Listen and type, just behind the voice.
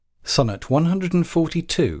Sonnet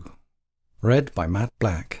 142, read by Matt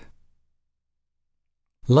Black.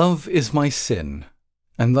 Love is my sin,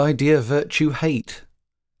 and thy dear virtue hate.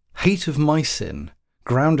 Hate of my sin,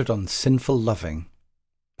 grounded on sinful loving.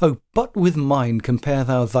 O, but with mine compare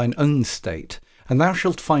thou thine own state, and thou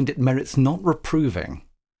shalt find it merits not reproving.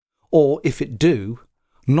 Or, if it do,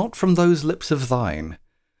 not from those lips of thine,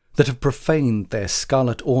 that have profaned their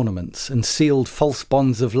scarlet ornaments, and sealed false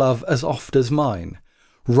bonds of love as oft as mine,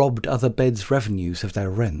 robbed other beds' revenues of their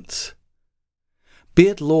rents. Be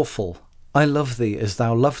it lawful, I love thee as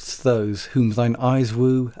thou lov'st those whom thine eyes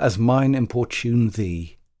woo, as mine importune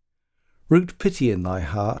thee. Root pity in thy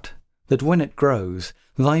heart, that when it grows,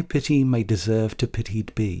 thy pity may deserve to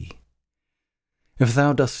pitied be. If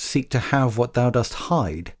thou dost seek to have what thou dost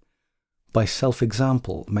hide, by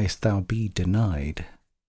self-example mayst thou be denied.